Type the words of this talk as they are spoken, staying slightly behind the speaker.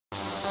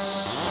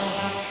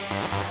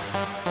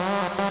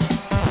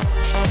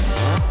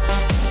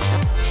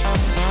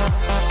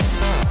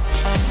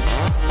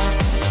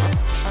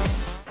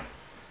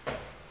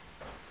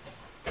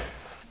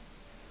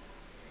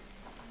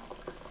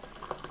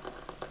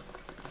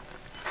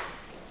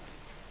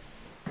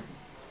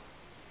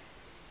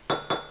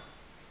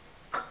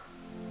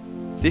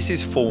This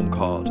is Form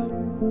Card,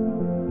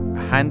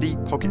 a handy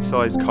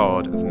pocket-sized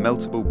card of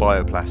meltable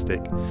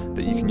bioplastic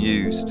that you can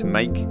use to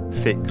make,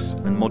 fix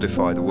and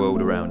modify the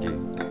world around you.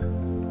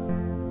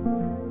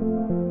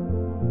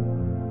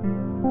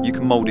 You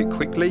can mould it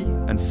quickly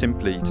and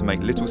simply to make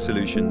little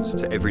solutions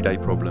to everyday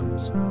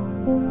problems.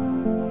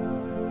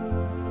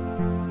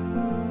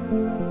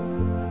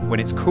 When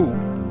it's cool,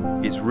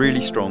 it's really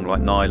strong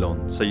like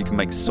nylon, so you can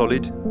make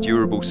solid,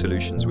 durable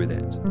solutions with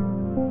it.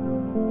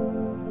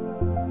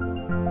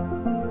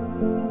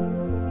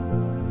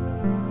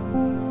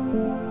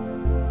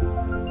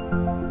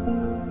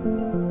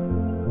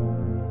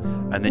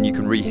 And then you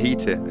can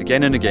reheat it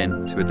again and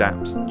again to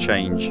adapt,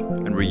 change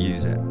and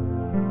reuse it.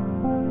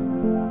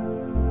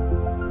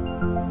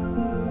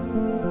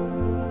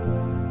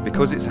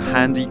 Because it's a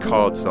handy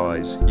card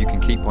size, you can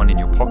keep one in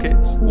your pocket,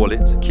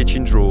 wallet,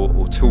 kitchen drawer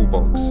or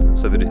toolbox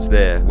so that it's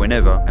there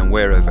whenever and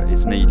wherever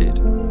it's needed.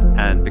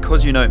 And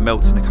because you know it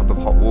melts in a cup of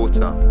hot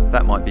water,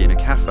 that might be in a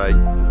cafe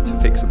to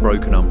fix a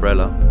broken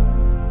umbrella,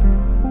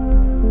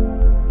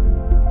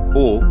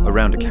 or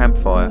around a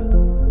campfire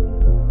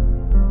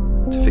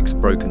to fix a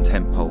broken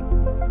tent pole.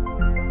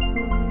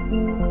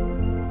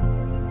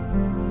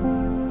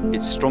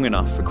 It's strong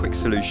enough for quick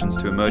solutions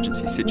to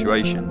emergency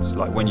situations,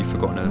 like when you've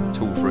forgotten a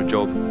tool for a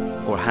job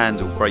or a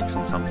handle breaks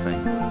on something.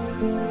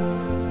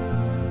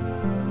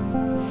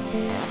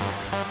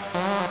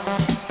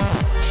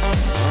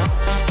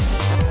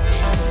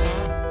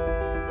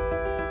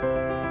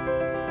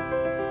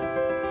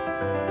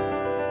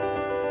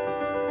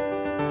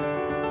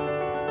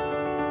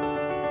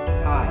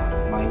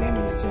 Hi, my name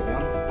is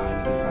Jae-byung. I'm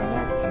a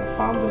designer and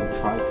founder of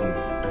Trition.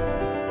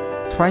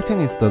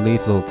 Trition is the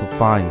result to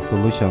find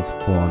solutions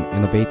for an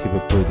innovative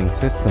breathing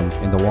system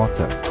in the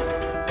water.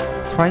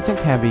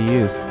 Trition can be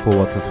used for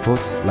water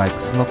sports like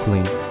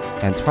snorkeling,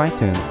 and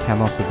Trition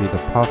can also be the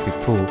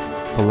perfect tool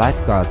for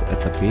lifeguard at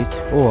the beach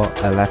or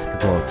electric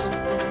boats.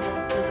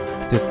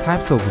 These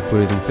types of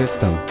breathing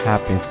system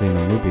have been seen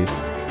in movies,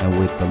 and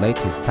with the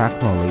latest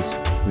technology,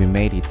 we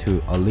made it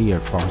to a real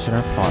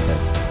functional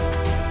product.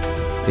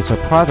 It's a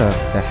product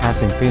that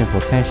has infinite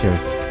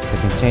potentials that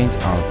can change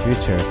our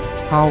future,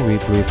 how we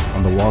breathe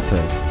on the water.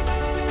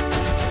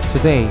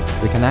 Today,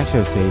 we can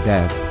actually say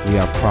that we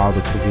are proud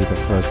to be the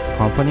first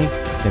company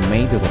that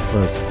made the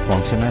first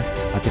functional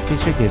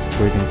artificial gas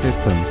breathing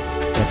system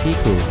that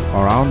people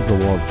around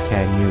the world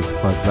can use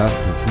for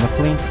advanced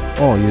snorkeling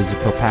or use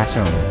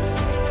professionally.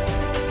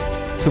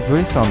 To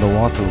breathe on the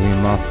water, we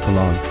must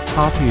learn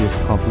how to use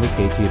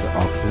complicated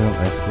oxygen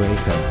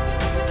respirator.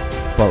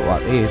 But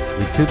what if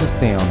we could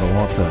stay on the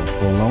water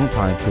for a long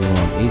time through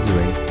an easy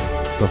way?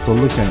 The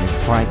solution is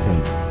Trition.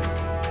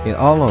 It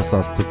allows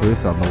us to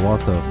breathe on the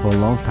water for a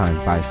long time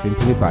by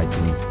simply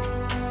biting.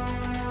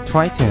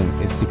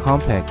 Trition is the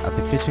compact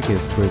artificial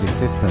gas breathing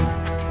system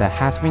that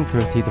has been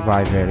created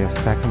by various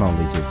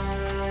technologies.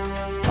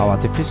 Our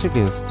artificial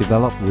gas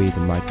developed with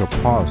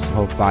micropores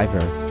of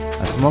fiber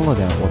are smaller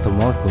than water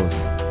molecules,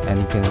 and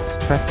it can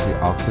extract the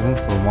oxygen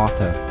from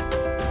water.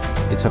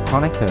 It's a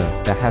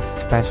connector that has a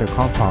special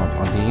compound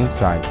on the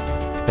inside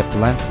that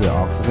blends the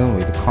oxygen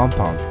with the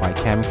compound by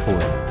chemical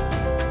way.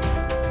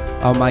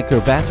 Our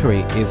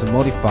microbattery is a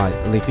modified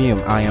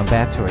lithium-ion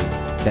battery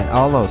that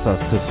allows us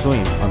to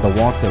swim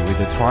underwater with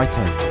the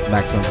Trition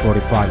maximum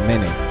 45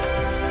 minutes.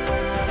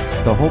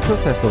 The whole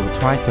process of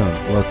Trition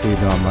works with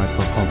a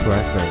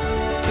microcompressor.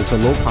 It's a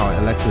low-power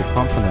electric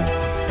component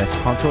that's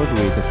controlled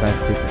with the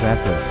sensitive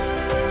sensors.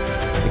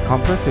 It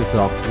compresses the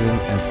oxygen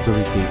and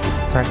stores the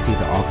extracted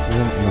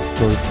oxygen in a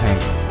storage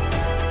tank.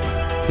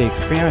 The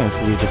experience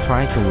with the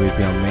Trition will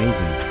be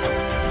amazing.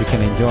 You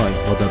can enjoy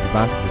for the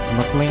advanced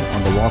snorkeling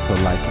on the water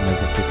like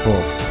never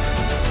before.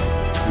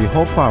 We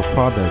hope our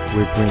product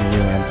will bring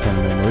new and fun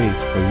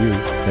memories for you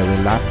that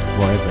will last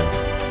forever.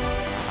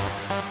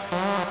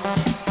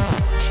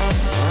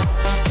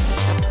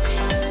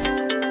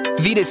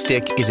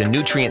 VitaStick is a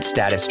nutrient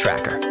status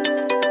tracker.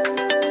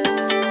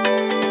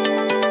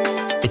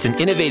 It's an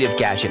innovative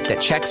gadget that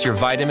checks your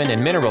vitamin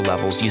and mineral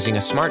levels using a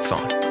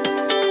smartphone.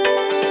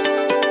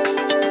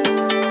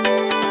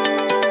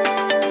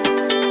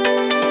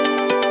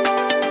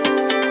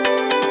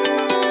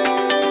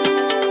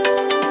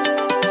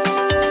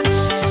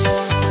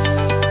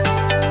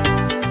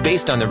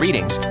 Based on the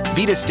readings,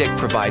 VitaStick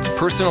provides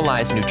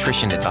personalized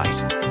nutrition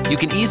advice. You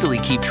can easily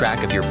keep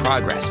track of your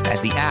progress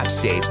as the app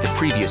saves the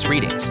previous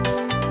readings.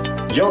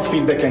 Your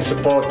feedback and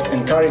support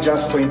encourage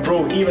us to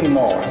improve even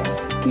more.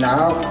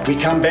 Now we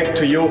come back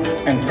to you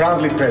and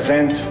proudly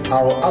present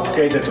our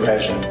upgraded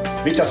version,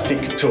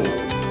 VitaStick 2.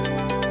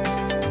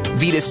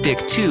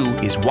 VitaStick 2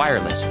 is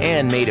wireless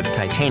and made of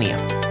titanium.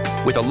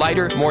 With a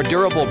lighter, more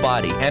durable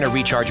body and a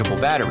rechargeable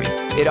battery,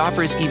 it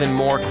offers even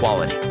more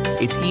quality.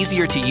 It's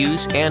easier to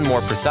use and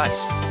more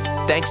precise.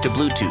 Thanks to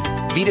Bluetooth,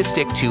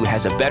 VitaStick 2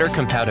 has a better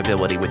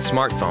compatibility with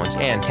smartphones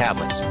and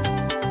tablets.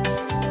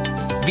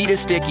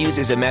 VitaStick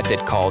uses a method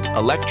called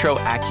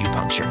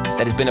electroacupuncture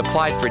that has been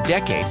applied for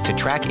decades to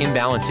track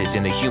imbalances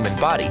in the human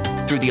body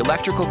through the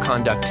electrical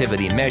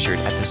conductivity measured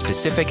at the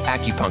specific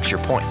acupuncture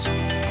points.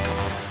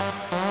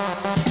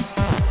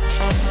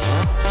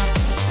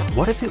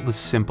 What if it was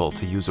simple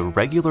to use a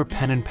regular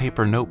pen and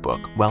paper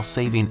notebook while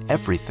saving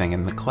everything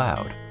in the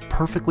cloud,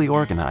 perfectly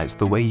organized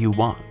the way you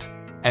want?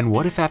 And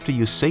what if after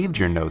you saved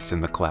your notes in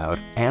the cloud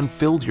and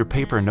filled your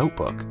paper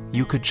notebook,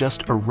 you could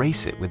just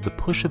erase it with the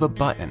push of a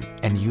button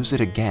and use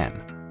it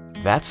again?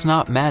 That's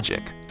not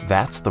magic,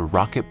 that's the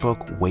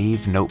Rocketbook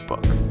Wave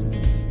Notebook.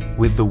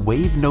 With the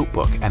Wave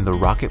Notebook and the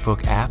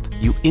Rocketbook app,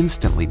 you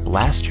instantly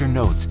blast your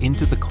notes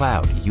into the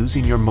cloud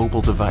using your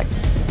mobile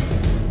device.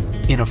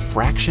 In a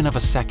fraction of a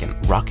second,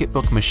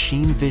 Rocketbook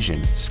Machine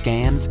Vision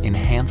scans,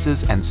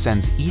 enhances, and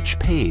sends each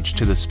page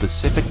to the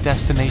specific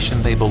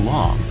destination they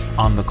belong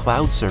on the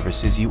cloud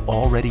services you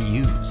already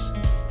use.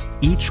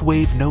 Each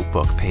Wave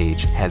Notebook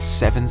page has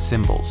 7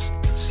 symbols.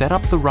 Set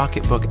up the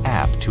Rocketbook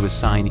app to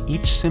assign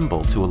each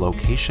symbol to a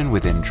location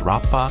within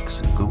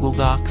Dropbox, Google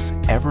Docs,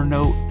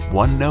 Evernote,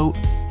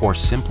 OneNote, or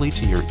simply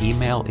to your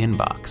email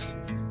inbox.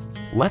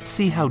 Let's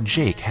see how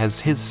Jake has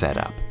his set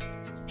up.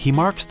 He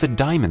marks the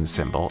diamond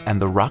symbol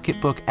and the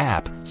Rocketbook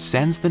app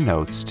sends the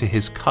notes to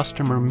his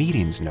customer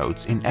meetings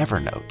notes in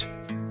Evernote.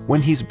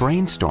 When he's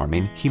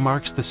brainstorming, he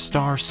marks the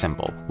star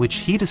symbol, which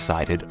he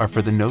decided are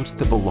for the notes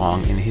that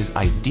belong in his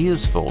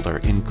ideas folder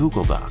in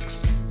Google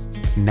Docs.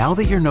 Now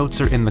that your notes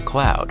are in the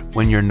cloud,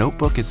 when your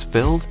notebook is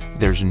filled,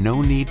 there's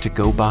no need to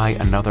go buy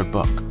another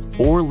book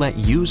or let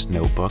used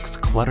notebooks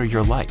clutter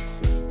your life.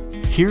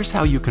 Here's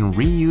how you can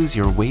reuse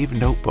your Wave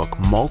Notebook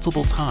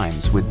multiple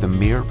times with the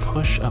mere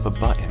push of a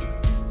button.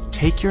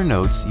 Take your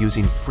notes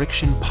using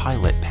Friction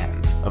Pilot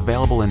pens,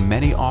 available in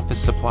many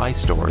office supply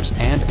stores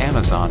and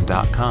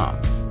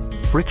Amazon.com.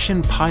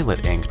 Friction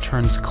Pilot ink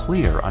turns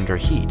clear under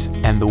heat,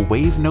 and the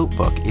Wave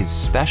Notebook is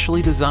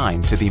specially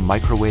designed to be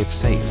microwave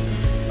safe.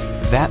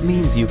 That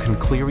means you can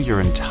clear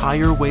your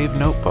entire Wave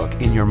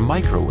Notebook in your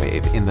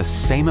microwave in the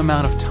same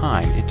amount of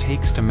time it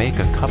takes to make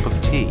a cup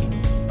of tea.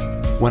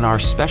 When our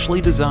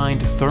specially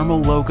designed thermal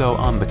logo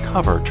on the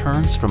cover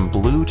turns from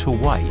blue to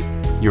white,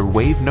 your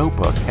Wave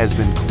Notebook has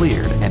been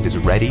cleared and is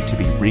ready to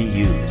be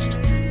reused.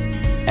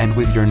 And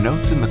with your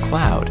notes in the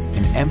cloud,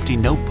 an empty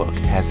notebook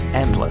has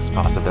endless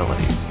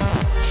possibilities.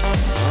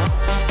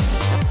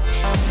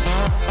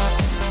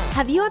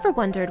 Have you ever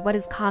wondered what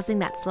is causing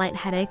that slight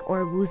headache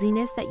or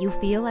wooziness that you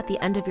feel at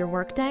the end of your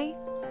workday?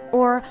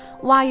 Or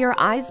why your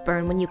eyes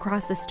burn when you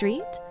cross the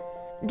street?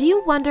 Do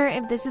you wonder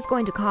if this is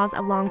going to cause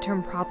a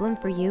long-term problem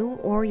for you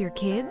or your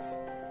kids?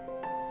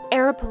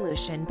 Air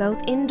pollution,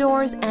 both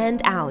indoors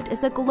and out,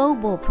 is a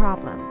global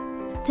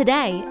problem.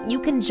 Today,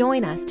 you can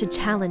join us to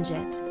challenge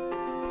it.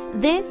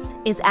 This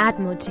is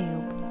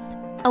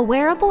Atmotube, a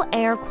wearable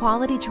air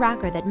quality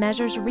tracker that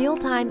measures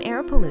real-time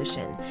air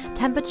pollution,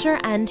 temperature,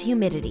 and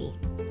humidity.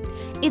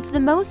 It's the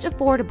most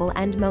affordable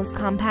and most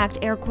compact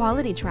air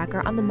quality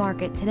tracker on the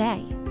market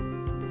today.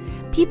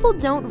 People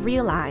don't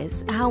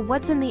realize how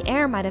what's in the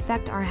air might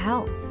affect our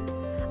health.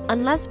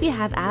 Unless we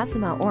have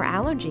asthma or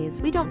allergies,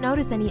 we don't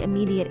notice any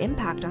immediate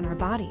impact on our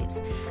bodies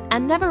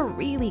and never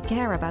really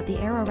care about the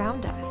air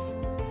around us.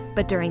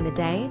 But during the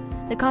day,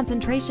 the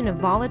concentration of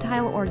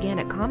volatile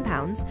organic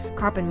compounds,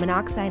 carbon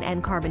monoxide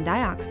and carbon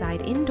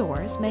dioxide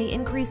indoors may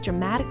increase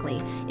dramatically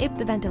if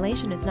the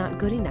ventilation is not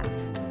good enough.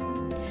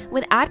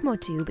 With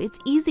Atmotube, it's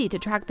easy to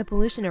track the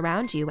pollution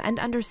around you and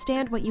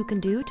understand what you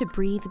can do to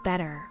breathe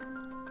better.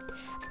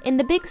 In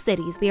the big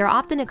cities, we are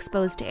often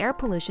exposed to air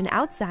pollution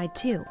outside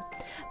too,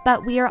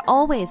 but we are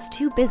always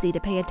too busy to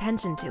pay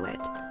attention to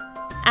it.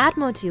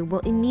 Atmotube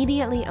will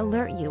immediately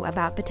alert you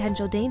about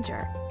potential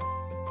danger,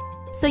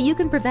 so you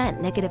can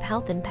prevent negative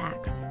health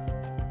impacts.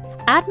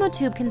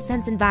 Atmotube can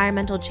sense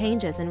environmental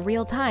changes in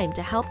real time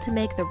to help to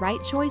make the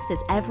right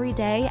choices every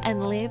day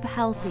and live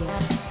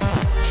healthier.